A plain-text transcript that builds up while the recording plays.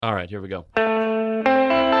All right, here we go.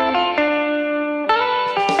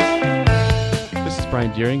 This is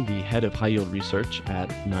Brian Deering, the head of high yield research at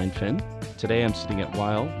 9fin. Today I'm sitting at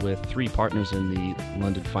Weil with three partners in the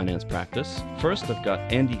London finance practice. First, I've got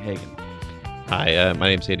Andy Hagan. Hi, my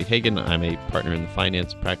name is Andy Hagan. I'm a partner in the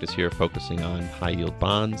finance practice here, focusing on high yield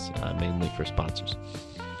bonds, mainly for sponsors.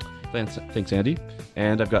 Thanks, Andy.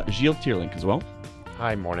 And I've got Gilles Teerlinck as well.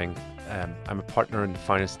 Hi, morning. I'm a partner in the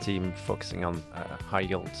finance team focusing on high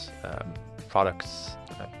yield products,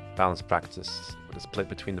 balance practice with a split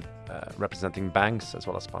between representing banks as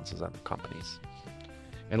well as sponsors and companies.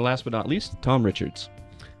 And last but not least, Tom Richards.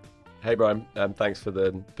 Hey Brian, thanks for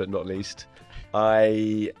the but not least.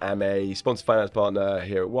 I am a sponsor finance partner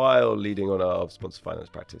here at Weil, leading on our sponsor finance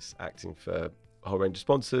practice, acting for a whole range of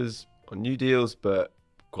sponsors on new deals, but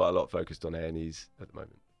quite a lot focused on A&Es at the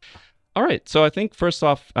moment. All right, so I think first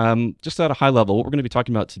off, just at a high level, what we're going to be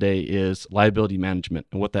talking about today is liability management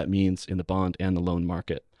and what that means in the bond and the loan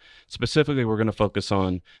market. Specifically, we're going to focus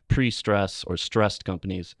on pre-stress or stressed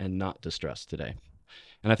companies and not distressed today.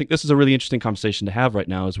 And I think this is a really interesting conversation to have right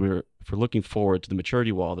now as if we're looking forward to the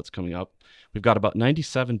maturity wall that's coming up. We've got about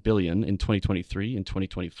 $97 billion in 2023 and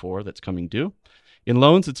 2024 that's coming due. In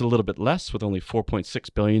loans, it's a little bit less with only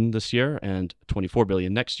 $4.6 billion this year and $24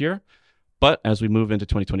 billion next year. But as we move into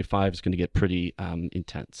 2025, it's going to get pretty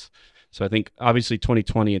intense. So I think obviously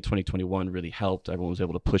 2020 and 2021 really helped. Everyone was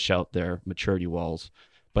able to push out their maturity walls.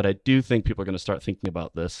 But I do think people are going to start thinking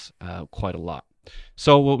about this quite a lot.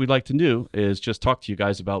 So what we'd like to do is just talk to you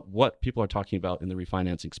guys about what people are talking about in the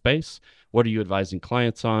refinancing space. What are you advising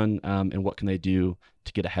clients on, and what can they do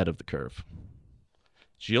to get ahead of the curve?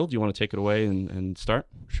 Gilles, do you want to take it away and start?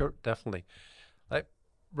 Sure, definitely.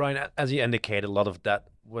 Ryan, as you indicated, a lot of that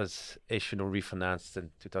was issued or refinanced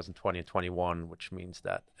in 2020 and 21, which means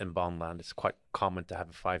that in bond land, it's quite common to have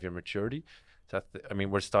a 5-year maturity. So,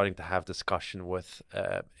 we're starting to have discussion with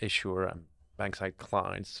issuer and bank-side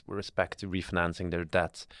clients with respect to refinancing their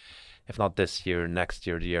debts, if not this year, next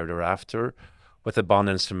year, the year thereafter. With the bond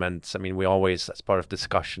instruments, we always, as part of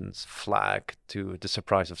discussions, flag to the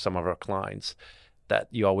surprise of some of our clients that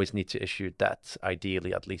you always need to issue debt,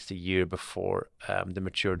 ideally at least a year before the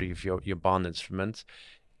maturity of your bond instruments,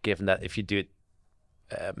 given that if you do it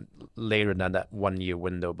later than that 1 year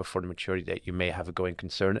window before the maturity date, you may have a going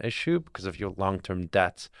concern issue because of your long-term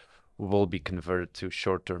debt will be converted to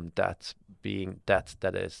short-term debt, being debt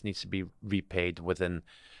that needs to be repaid within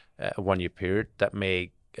a 1 year period. That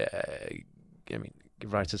may give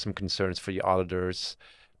rise to some concerns for your auditors,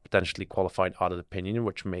 potentially qualified audit opinion,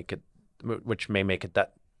 which may make it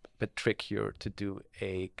that bit trickier to do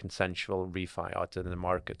a consensual refi out in the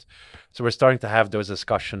market. So we're starting to have those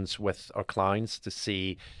discussions with our clients to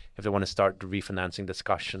see if they want to start the refinancing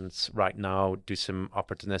discussions right now, do some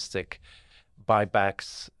opportunistic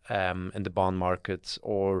buybacks in the bond markets,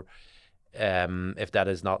 or if that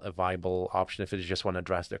is not a viable option, if they just want to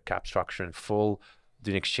address their cap structure in full,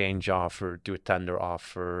 do an exchange offer, do a tender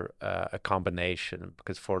offer, a combination,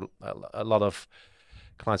 because for a lot of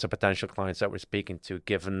clients or potential clients that we're speaking to,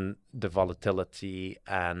 given the volatility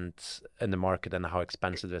and in the market and how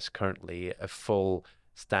expensive it is currently, a full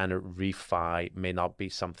standard refi may not be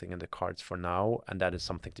something in the cards for now, and that is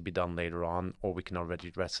something to be done later on, or we can already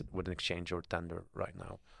address it with an exchange or tender right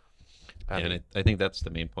now. And I think that's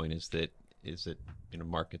the main point is that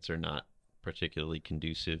markets are not particularly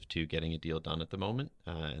conducive to getting a deal done at the moment,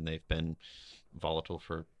 and they've been volatile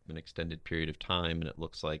for an extended period of time, and it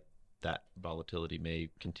looks like that volatility may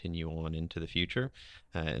continue on into the future.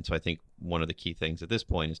 And so I think one of the key things at this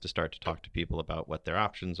point is to start to talk to people about what their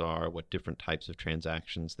options are, what different types of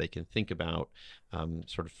transactions they can think about,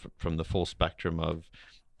 sort of from the full spectrum of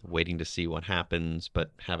waiting to see what happens,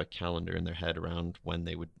 but have a calendar in their head around when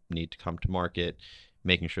they would need to come to market,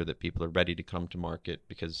 making sure that people are ready to come to market,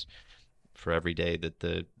 because for every day that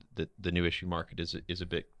the new issue market is a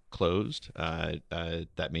bit closed,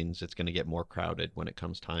 that means it's going to get more crowded when it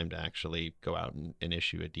comes time to actually go out and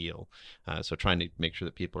issue a deal. So trying to make sure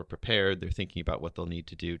that people are prepared, they're thinking about what they'll need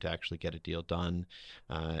to do to actually get a deal done,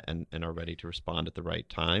 and are ready to respond at the right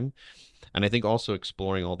time. And I think also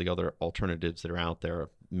exploring all the other alternatives that are out there,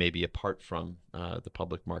 maybe apart from the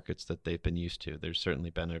public markets that they've been used to. There's certainly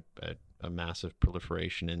been a massive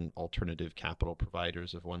proliferation in alternative capital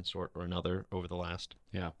providers of one sort or another over the last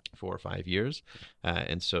 4 or 5 years.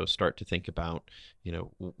 And so start to think about,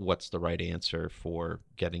 what's the right answer for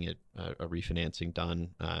getting a refinancing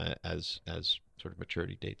done as sort of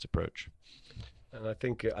maturity dates approach. And I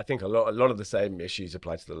think a lot of the same issues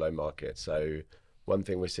apply to the loan market. So one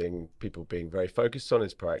thing we're seeing people being very focused on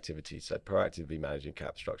is proactivity. So proactively managing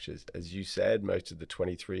cap structures. As you said, most of the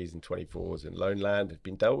 23s and 24s in loan land have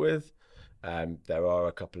been dealt with. There are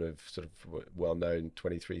a couple of sort of well-known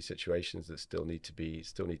 23 situations that still need to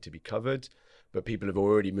be covered, but people have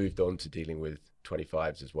already moved on to dealing with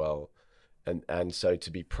 25s as well. And so to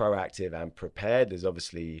be proactive and prepared, there's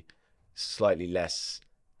obviously slightly less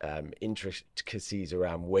intricacies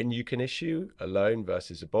around when you can issue a loan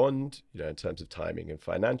versus a bond. In terms of timing and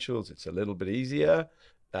financials, it's a little bit easier.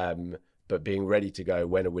 But being ready to go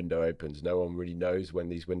when a window opens, no one really knows when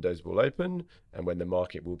these windows will open and when the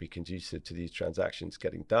market will be conducive to these transactions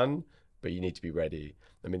getting done, but you need to be ready.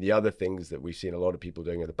 I mean, the other things that we've seen a lot of people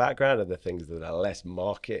doing in the background are the things that are less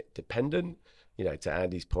market dependent. To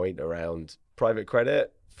Andy's point around private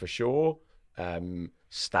credit, for sure,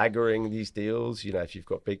 staggering these deals, if you've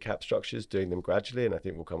got big cap structures, doing them gradually. And I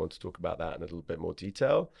think we'll come on to talk about that in a little bit more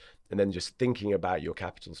detail. And then just thinking about your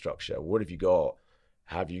capital structure. What have you got?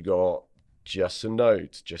 Have you got just some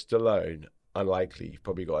notes, just a loan? Unlikely. You've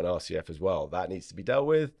probably got an RCF as well. That needs to be dealt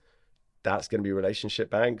with. That's going to be relationship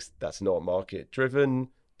banks. That's not market driven.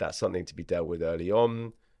 That's something to be dealt with early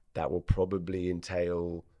on. That will probably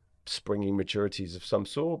entail springing maturities of some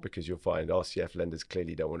sort, because you'll find RCF lenders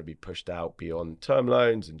clearly don't want to be pushed out beyond term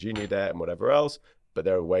loans and junior debt and whatever else. But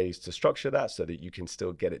there are ways to structure that so that you can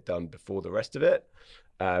still get it done before the rest of it.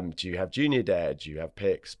 Do you have junior debt? Do you have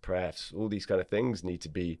PICs, prefs? All these kind of things need to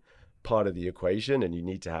be part of the equation, and you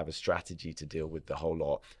need to have a strategy to deal with the whole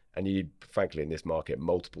lot. And you need, frankly, in this market,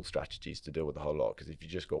 multiple strategies to deal with the whole lot, because if you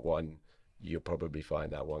just got one, you'll probably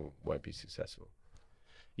find that one won't be successful.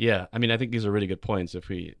 Yeah, I mean, I think these are really good points. If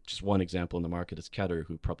we just one example in the market is Keter,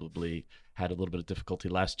 who probably had a little bit of difficulty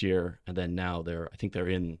last year, and then now I think they're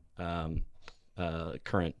in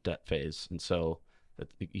current debt phase, and so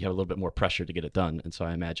you have a little bit more pressure to get it done. And so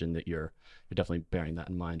I imagine that you're definitely bearing that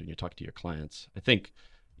in mind when you're talking to your clients. I think,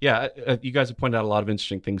 yeah, you guys have pointed out a lot of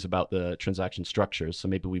interesting things about the transaction structures. So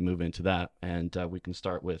maybe we move into that, and we can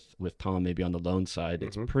start with Tom, maybe on the loan side.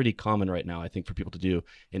 Mm-hmm. It's pretty common right now, I think, for people to do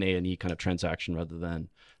an A&E kind of transaction rather than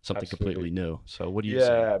something Absolutely. completely new. So what do you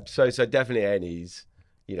say? So definitely A&Es,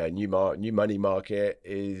 new money market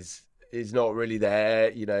is not really there.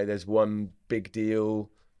 There's one big deal,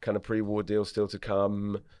 kind of pre-war deal still to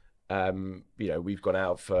come. We've gone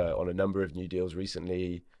out on a number of new deals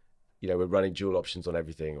recently. We're running dual options on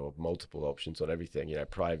everything, or multiple options on everything,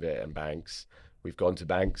 private and banks. We've gone to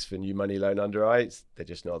banks for new money loan underwrites. They're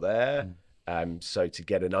just not there. So to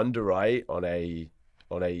get an underwrite on a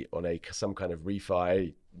some kind of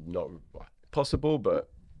refi, not possible, but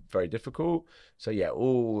very difficult. So yeah,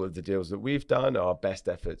 all of the deals that we've done are best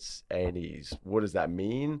efforts A&Es. What does that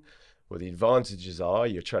mean? Well, the advantages are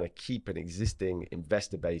you're trying to keep an existing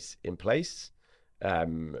investor base in place.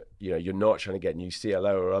 You're not trying to get new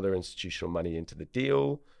CLO or other institutional money into the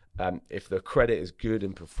deal. If the credit is good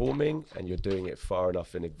and performing and you're doing it far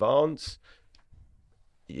enough in advance,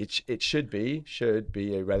 it should be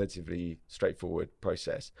a relatively straightforward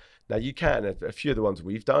process. Now, you can, a few of the ones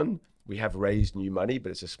we've done, we have raised new money,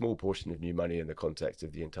 but it's a small portion of new money in the context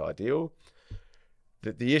of the entire deal.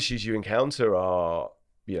 The issues you encounter are,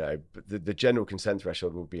 the general consent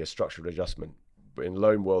threshold will be a structural adjustment. But in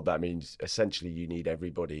loan world, that means essentially you need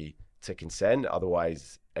everybody to consent.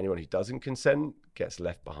 Otherwise, anyone who doesn't consent gets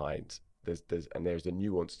left behind. There's a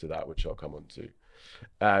nuance to that, which I'll come on to.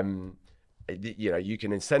 You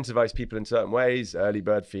can incentivize people in certain ways. Early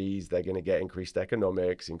bird fees, they're going to get increased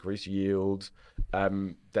economics, increased yield.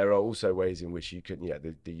 There are also ways in which you can,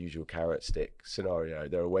 the usual carrot stick scenario.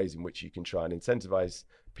 There are ways in which you can try and incentivize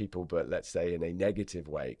people, but let's say in a negative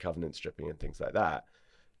way, covenant stripping and things like that.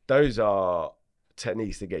 Those are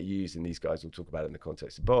techniques that get used, and these guys will talk about it in the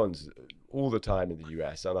context of bonds all the time in the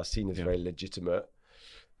US, and are seen as very legitimate.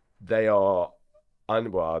 They are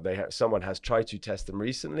someone has tried to test them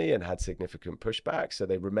recently and had significant pushback, so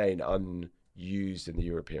they remain unused in the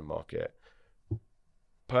European market.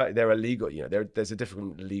 They're illegal. There's a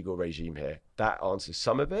different legal regime here that answers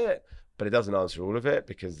some of it, but it doesn't answer all of it,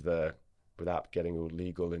 because without getting all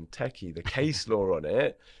legal and techie, the case law on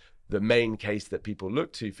it, the main case that people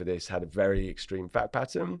look to for this had a very extreme fact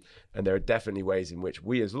pattern. And there are definitely ways in which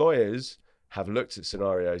we as lawyers have looked at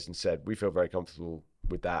scenarios and said, we feel very comfortable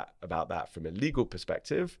with that, about that from a legal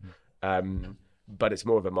perspective. But it's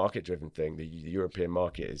more of a market driven thing. The European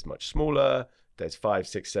market is much smaller. There's 5,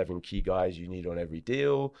 6, 7 key guys you need on every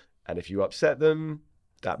deal. And if you upset them,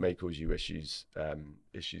 that may cause you issues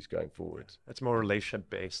going forward. It's more relationship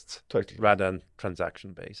based, Totally, rather than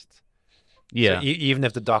transaction based. Yeah. So even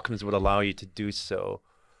if the documents would allow you to do so,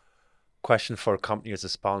 question for a company as a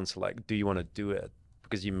sponsor, like, do you want to do it?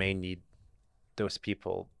 Because you may need those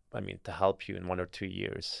people, I mean, to help you in 1 or 2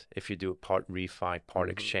 years if you do part refi, part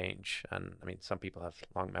exchange. And I mean, some people have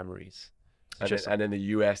long memories. And in the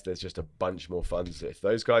US, there's just a bunch more funds. If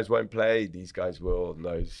those guys won't play, these guys will.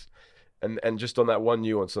 And just on that one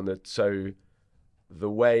nuance so the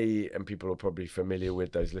way, and people are probably familiar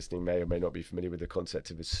with, those listening may or may not be familiar with the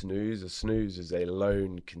concept of a snooze. A snooze is a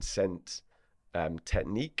loan consent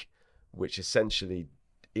technique, which essentially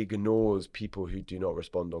ignores people who do not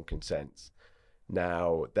respond on consents.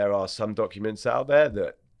 Now, there are some documents out there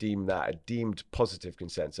that deem that a deemed positive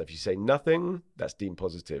consent. So if you say nothing, that's deemed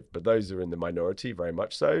positive, but those are in the minority, very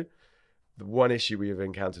much so. The one issue we have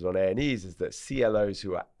encountered on A&Es is that CLOs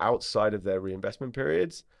who are outside of their reinvestment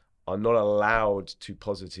periods are not allowed to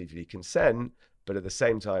positively consent, but at the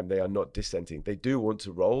same time, they are not dissenting. They do want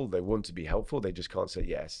to roll, they want to be helpful, they just can't say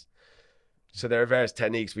yes. So there are various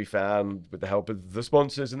techniques we found with the help of the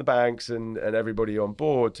sponsors and the banks and everybody on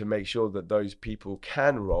board to make sure that those people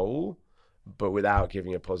can roll, but without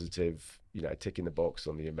giving a positive, tick in the box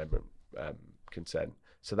on the amendment consent.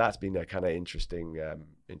 So that's been a kind of interesting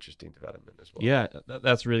development as well. Yeah,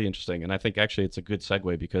 that's really interesting. And I think actually it's a good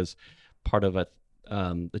segue, because part of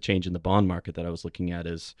the change in the bond market that I was looking at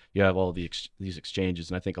is you have all these exchanges,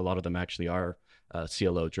 and I think a lot of them actually are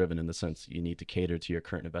CLO driven, in the sense you need to cater to your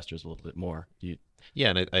current investors a little bit more. Yeah,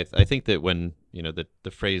 and I think that when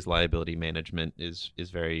the phrase liability management is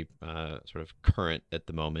very sort of current at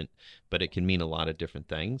the moment, but it can mean a lot of different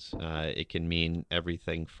things. It can mean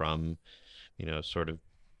everything from sort of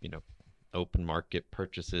open market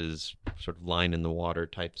purchases, sort of line in the water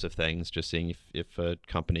types of things, just seeing if a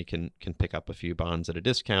company can pick up a few bonds at a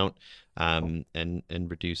discount and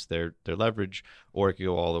reduce their leverage, or it could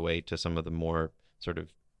go all the way to some of the more sort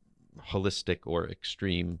of holistic or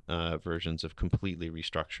extreme versions of completely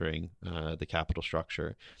restructuring the capital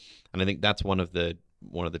structure. And I think that's one of the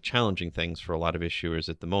challenging things for a lot of issuers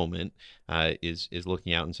at the moment is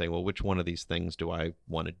looking out and saying, well, which one of these things do I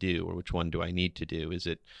want to do, or which one do I need to do? Is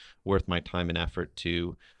it worth my time and effort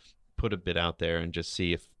to put a bid out there and just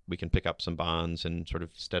see if we can pick up some bonds and sort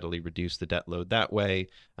of steadily reduce the debt load that way?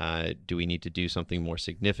 Do we need to do something more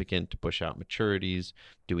significant to push out maturities?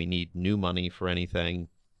 Do we need new money for anything?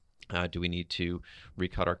 Do we need to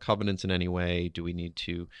recut our covenants in any way? Do we need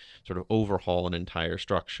to sort of overhaul an entire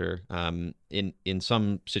structure? In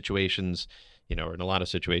some situations, or in a lot of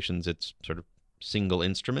situations, it's sort of single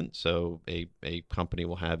instrument. So a company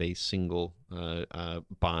will have a single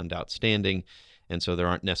bond outstanding, and so there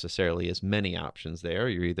aren't necessarily as many options there.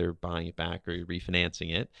 You're either buying it back or you're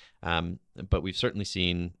refinancing it. But we've certainly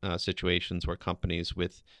seen situations where companies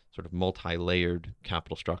with sort of multi-layered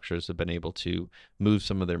capital structures have been able to move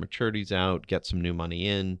some of their maturities out, get some new money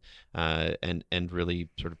in, and really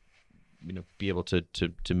sort of be able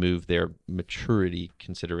to move their maturity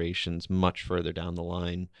considerations much further down the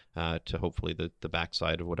line to hopefully the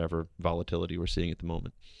backside of whatever volatility we're seeing at the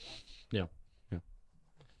moment. Yeah.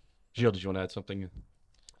 Gilles, did you want to add something?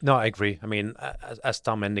 No, I agree. I mean, as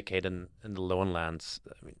Tom indicated in the loan lands,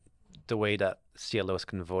 I mean, the way that CLOs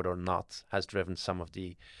can vote or not has driven some of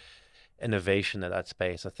the innovation in that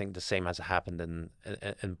space. I think the same has happened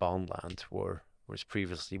in bond land, whereas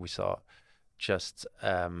previously we saw just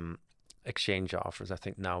exchange offers. I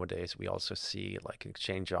think nowadays we also see like an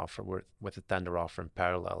exchange offer with a tender offer in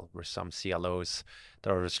parallel, where some CLOs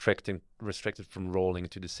that are restricted from rolling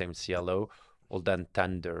to the same CLO will then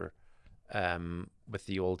tender with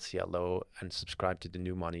the old CLO and subscribe to the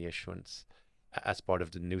new money issuance as part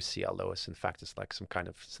of the new CLOs. In fact, it's like some kind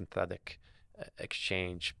of synthetic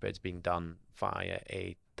exchange, but it's being done via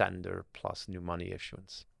a tender plus new money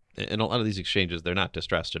issuance. And a lot of these exchanges, they're not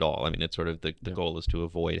distressed at all. I mean, it's sort of the goal is to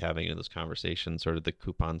avoid having in this conversation sort of the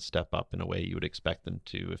coupon step up in a way you would expect them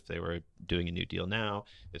to if they were doing a new deal now.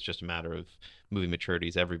 It's just a matter of moving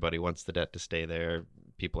maturities. Everybody wants the debt to stay there.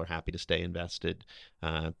 People are happy to stay invested,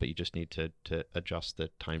 but you just need to adjust the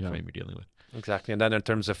time frame you're dealing with. Exactly. And then in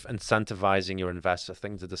terms of incentivizing your investor, I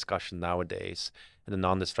think the discussion nowadays in the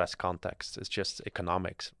non-distressed context is just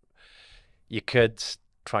economics. You could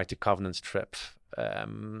try to covenant strip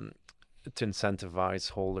to incentivize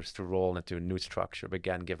holders to roll into a new structure. But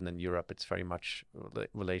again, given in Europe, it's very much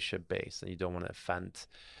relationship based, and you don't want to offend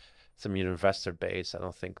some of your investor base. I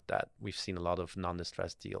don't think that we've seen a lot of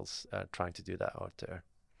non-distressed deals trying to do that out there.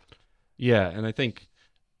 Yeah, and I think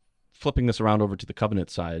flipping this around over to the covenant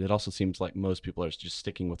side, it also seems like most people are just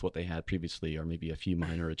sticking with what they had previously, or maybe a few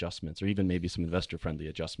minor adjustments, or even maybe some investor-friendly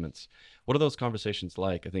adjustments. What are those conversations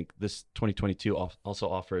like? I think this 2022 also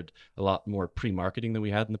offered a lot more pre-marketing than we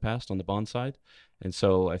had in the past on the bond side. And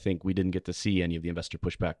so I think we didn't get to see any of the investor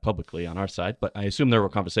pushback publicly on our side, but I assume there were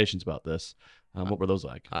conversations about this. What were those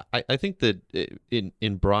like? I think that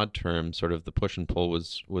in broad terms, sort of the push and pull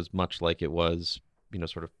was much like it was,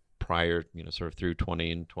 sort of prior, sort of through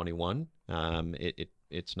 20 and 21.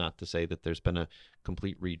 It's not to say that there's been a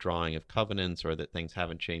complete redrawing of covenants or that things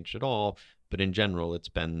haven't changed at all, but in general, it's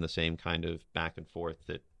been the same kind of back and forth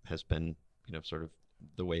that has been, sort of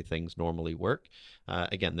the way things normally work.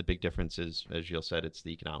 Again, the big difference is, as Gilles said, it's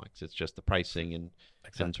the economics. It's just the pricing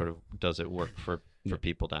and sort of does it work for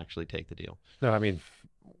people to actually take the deal. No, I mean,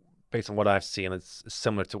 based on what I've seen, it's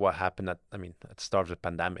similar to what happened at the start of the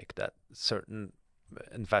pandemic, that certain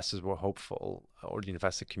investors were hopeful, or the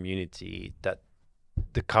investor community, that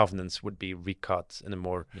the covenants would be recut in a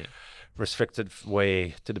more restricted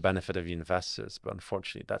way to the benefit of the investors. But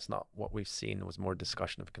unfortunately, that's not what we've seen. It was more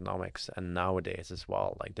discussion of economics. And nowadays as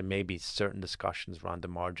well, like there may be certain discussions around the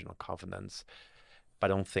marginal covenants, but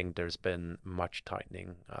I don't think there's been much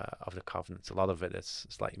tightening of the covenants. A lot of it is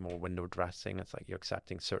slightly more window dressing. It's like you're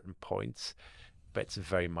accepting certain points, but it's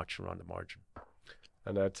very much around the margin.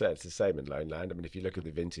 And I'd say it's the same in loan land. I mean, if you look at the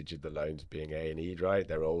vintage of the loans being A&E, right,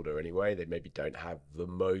 they're older anyway. They maybe don't have the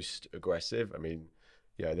most aggressive. I mean,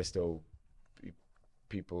 there's still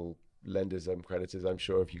people, lenders and creditors, I'm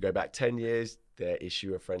sure if you go back 10 years, they're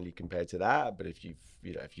issuer friendly compared to that. But if you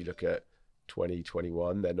look at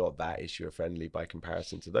 2021, they're not that issuer friendly by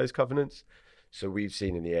comparison to those covenants. So we've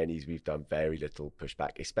seen in the A&Es, we've done very little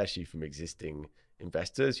pushback, especially from existing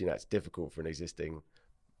investors. It's difficult for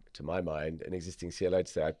to my mind, an existing CLO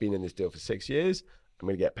to say, I've been in this deal for 6 years, I'm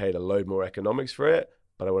going to get paid a load more economics for it,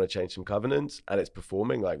 but I want to change some covenants, and it's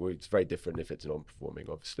performing. It's very different if it's non-performing,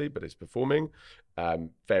 obviously, but it's performing.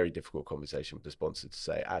 Very difficult conversation with the sponsor to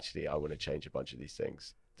say, actually, I want to change a bunch of these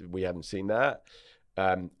things. We haven't seen that.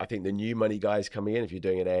 I think the new money guys coming in, if you're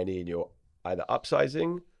doing an A&E and you're either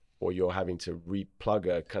upsizing or you're having to replug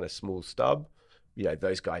a kind of small stub,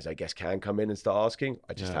 those guys, I guess, can come in and start asking.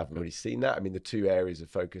 I just haven't really seen that. I mean, the two areas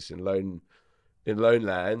of focus in loan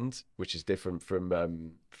land, which is different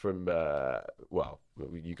from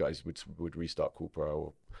you guys would restart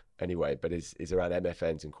Corporo anyway, but is around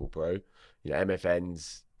MFNs and Corporo.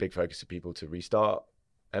 MFNs, big focus for people to restart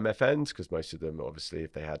MFNs, because most of them, obviously,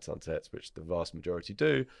 if they had sunsets, which the vast majority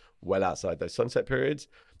do, well outside those sunset periods.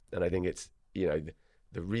 And I think it's, the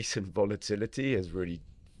recent volatility has really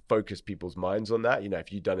focus people's minds on that.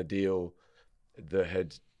 If you'd done a deal that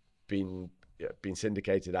had been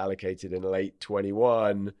syndicated, allocated in late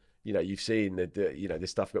 21, you've seen that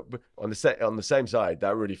this stuff on the same side,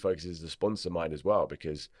 that really focuses the sponsor mind as well,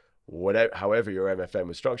 because however your MFN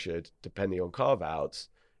was structured, depending on carve outs,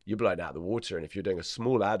 you're blowing out the water. And if you're doing a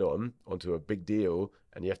small add-on onto a big deal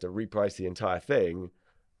and you have to reprice the entire thing,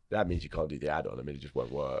 that means you can't do the add-on. I mean, it just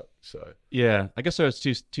won't work. So yeah, I guess there's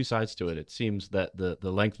two sides to it. It seems that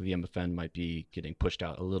the length of the MFN might be getting pushed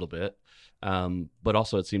out a little bit, but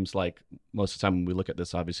also it seems like most of the time when we look at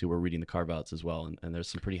this, obviously we're reading the carve-outs as well, and there's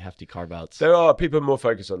some pretty hefty carve-outs. There are people more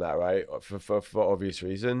focused on that, right? For obvious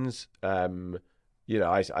reasons.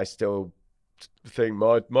 I still think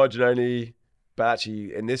margin only, but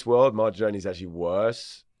actually in this world, margin only is actually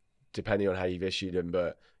worse, depending on how you've issued them.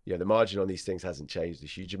 But the margin on these things hasn't changed a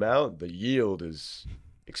huge amount. The yield has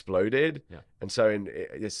exploded. Yeah. And so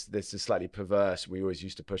this is slightly perverse. We always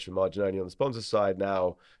used to push for margin only on the sponsor side.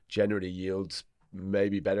 Now, generally yields may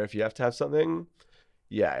be better if you have to have something.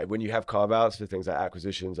 Yeah, when you have carve-outs for things like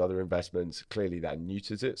acquisitions, other investments, clearly that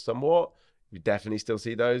neuters it somewhat. We definitely still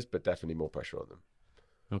see those, but definitely more pressure on them.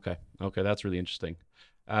 Okay, that's really interesting.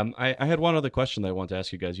 I had one other question that I wanted to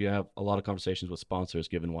ask you guys. You have a lot of conversations with sponsors,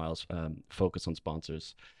 given Weil's focus on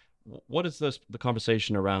sponsors. What is the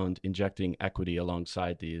conversation around injecting equity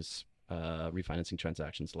alongside these refinancing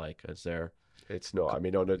transactions like? Is there? It's not. I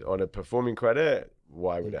mean, on a performing credit,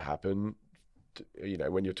 why would it happen?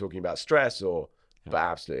 When you're talking about stress or, but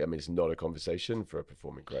absolutely. I mean, it's not a conversation for a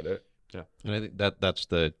performing credit. Yeah, and I think that's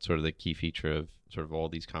the sort of the key feature of sort of all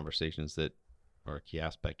these conversations that. Or a key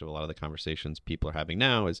aspect of a lot of the conversations people are having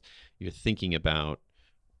now is you're thinking about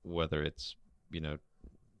whether it's,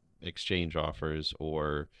 exchange offers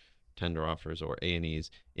or tender offers or A&Es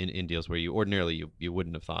in deals where you ordinarily you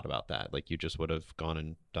wouldn't have thought about that. Like you just would have gone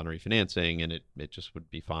and done a refinancing and it just would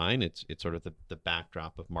be fine. It's sort of the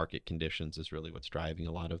backdrop of market conditions is really what's driving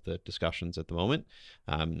a lot of the discussions at the moment.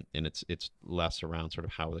 And it's less around sort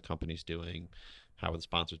of how the company's doing, how are the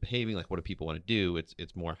sponsors behaving, like what do people want to do.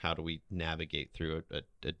 It's more how do we navigate through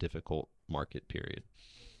a difficult market period.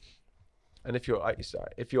 And if you're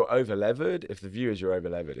over levered, if the view is you're over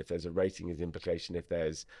levered, if there's a ratings implication,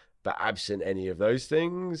 but absent any of those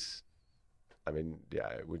things, I mean,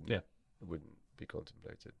 it wouldn't be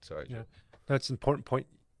contemplated. Sorry. Yeah, that's an important point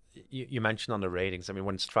you mentioned on the ratings. I mean,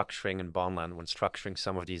 when structuring in bond land, when structuring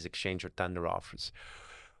some of these exchange or tender offers,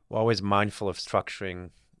 we're always mindful of structuring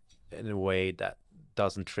in a way that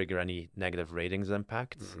doesn't trigger any negative ratings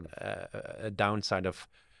impacts. A downside of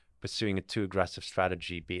pursuing a too aggressive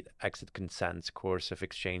strategy, be it exit consents, coercive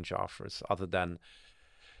exchange offers, other than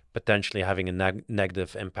potentially having a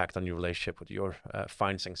negative impact on your relationship with your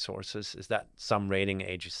financing sources, is that some rating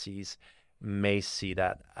agencies may see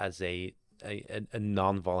that as a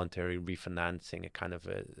non-voluntary refinancing, a kind of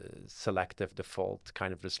a selective default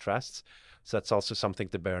kind of distress. So that's also something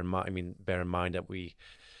to bear in mind. I mean, bear in mind that we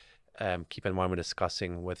keep in mind when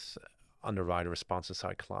discussing with underwriter sponsor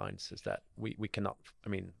side clients, is that we cannot,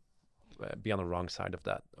 be on the wrong side of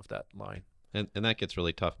that line. And that gets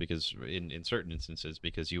really tough because in certain instances,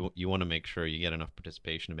 because you want to make sure you get enough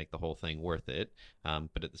participation to make the whole thing worth it.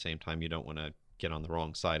 But at the same time, you don't want to get on the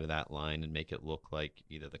wrong side of that line and make it look like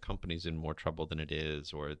either the company's in more trouble than it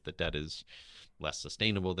is, or the debt is less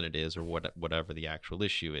sustainable than it is, or whatever the actual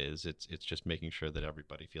issue is. It's just making sure that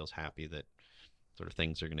everybody feels happy that sort of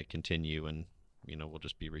things are going to continue, and we'll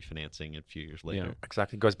just be refinancing a few years later. Yeah,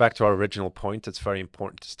 exactly. It goes back to our original point. It's very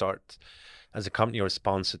important to start, as a company or a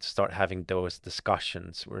sponsor, to start having those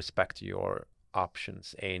discussions with respect to your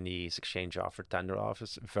options, A&Es, exchange offer, tender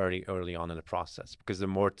offers, very early on in the process. Because the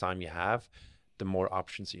more time you have, the more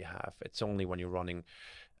options you have. It's only when you're running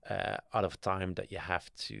out of time that you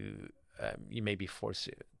have to, you may be forced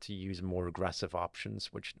to use more aggressive options,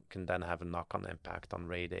 which can then have a knock-on impact on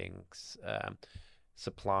ratings,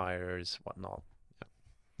 suppliers, whatnot.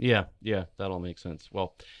 Yeah, that all makes sense.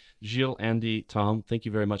 Well, Gilles, Andy, Tom, thank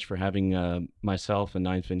you very much for having myself and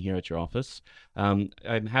Ninefin here at your office. I'm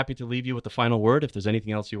happy to leave you with the final word if there's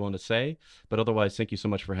anything else you want to say, but otherwise, thank you so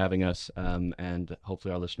much for having us, and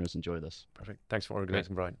hopefully our listeners enjoy this. Perfect. Thanks for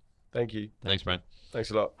organizing, Brian. Thank you. Thanks, Brian. Thanks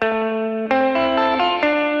a lot.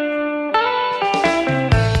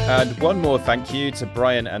 And one more thank you to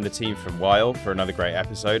Brian and the team from Weil for another great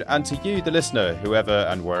episode, and to you, the listener, whoever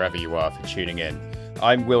and wherever you are, for tuning in.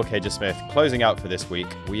 I'm Will Cager-Smith, closing out for this week.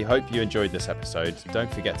 We hope you enjoyed this episode.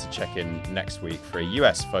 Don't forget to check in next week for a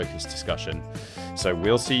US-focused discussion. So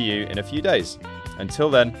we'll see you in a few days. Until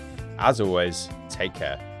then, as always, take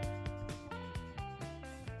care.